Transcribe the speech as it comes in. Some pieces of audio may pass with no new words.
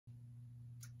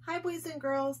Hi boys and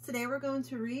girls, today we're going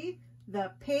to read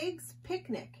The Pig's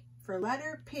Picnic for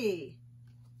letter P.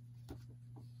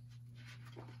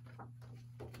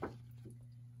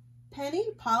 Penny,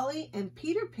 Polly, and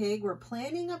Peter Pig were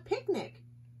planning a picnic.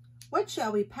 What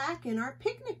shall we pack in our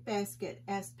picnic basket?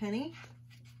 Asked Penny.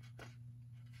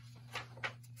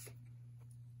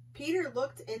 Peter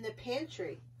looked in the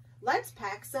pantry. Let's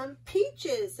pack some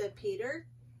peaches, said Peter.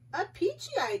 A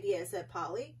peachy idea, said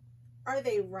Polly. Are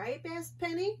they ripe? Asked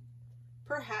Penny.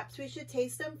 Perhaps we should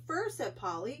taste them first, said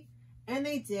Polly. And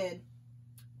they did.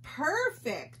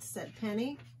 Perfect, said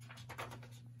Penny.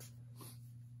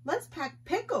 Let's pack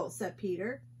pickles, said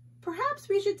Peter. Perhaps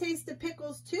we should taste the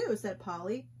pickles too, said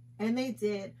Polly. And they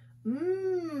did.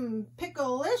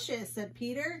 Picklelicious, said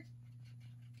Peter.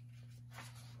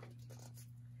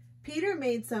 Peter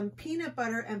made some peanut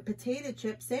butter and potato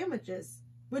chip sandwiches.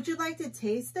 Would you like to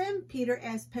taste them? Peter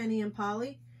asked Penny and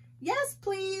Polly. Yes,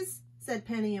 please, said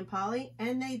Penny and Polly,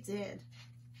 and they did.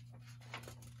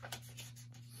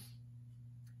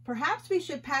 Perhaps we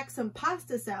should pack some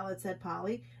pasta salad, said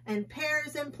Polly, and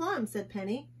pears and plums, said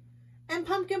Penny. And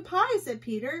pumpkin pie, said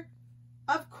Peter.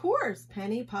 Of course,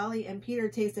 Penny, Polly, and Peter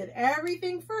tasted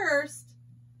everything first.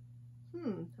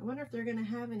 I wonder if they're going to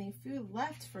have any food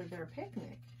left for their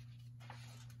picnic.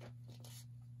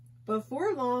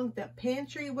 Before long, the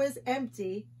pantry was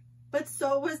empty, but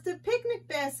so was the picnic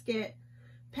basket.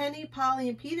 Penny, Polly,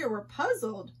 and Peter were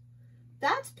puzzled.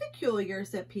 That's peculiar,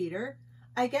 said Peter.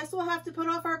 I guess we'll have to put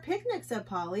off our picnic, said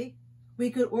Polly. We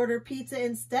could order pizza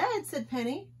instead, said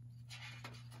Penny.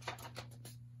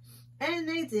 And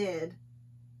they did.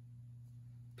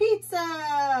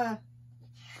 Pizza!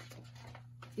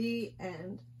 The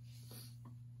end.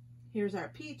 Here's our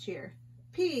P cheer.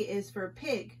 P is for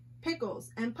pig,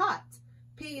 pickles, and pot.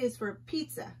 P is for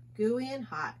pizza, gooey and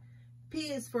hot.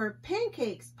 P is for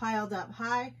pancakes piled up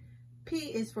high. P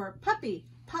is for puppy,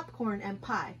 popcorn, and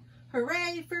pie.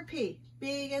 Hooray for P,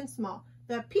 big and small,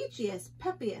 the peachiest,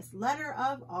 peppiest letter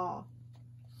of all.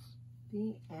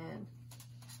 The end.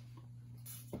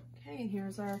 Okay, and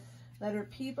here's our letter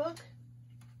P book.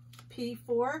 P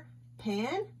for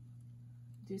pan.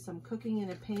 Do some cooking in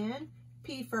a pan.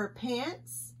 P for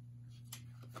pants.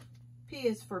 P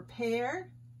is for pear.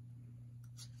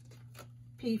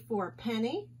 P for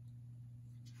penny.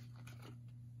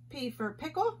 P for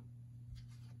pickle.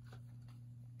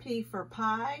 P for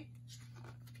pie.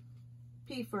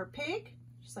 P for pig,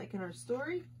 just like in our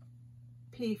story.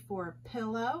 P for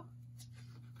pillow.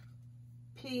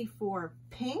 P for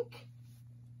pink.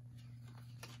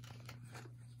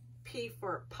 P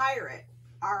for pirate.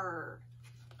 Arr.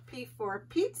 P for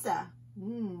pizza.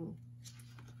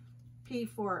 P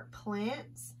for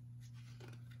plants.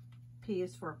 P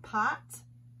is for pot.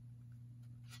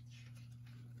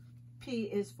 P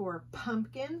is for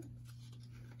pumpkin.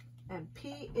 And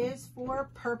P is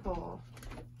for purple.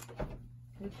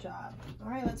 Good job. All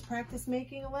right, let's practice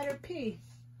making a letter P.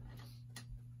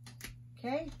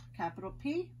 Okay, capital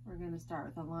P. We're going to start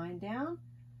with a line down.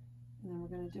 And then we're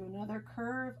going to do another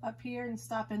curve up here and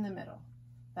stop in the middle.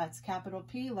 That's capital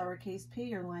P, lowercase p.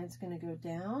 Your line's going to go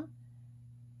down.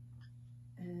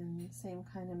 And same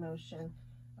kind of motion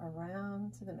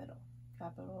around to the middle.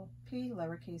 Capital P,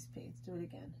 lowercase p. Let's do it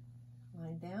again.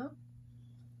 Line down,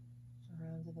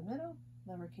 around to the middle,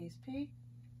 lowercase p.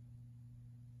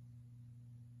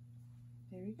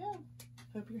 There you go.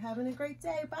 Hope you're having a great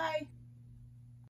day. Bye.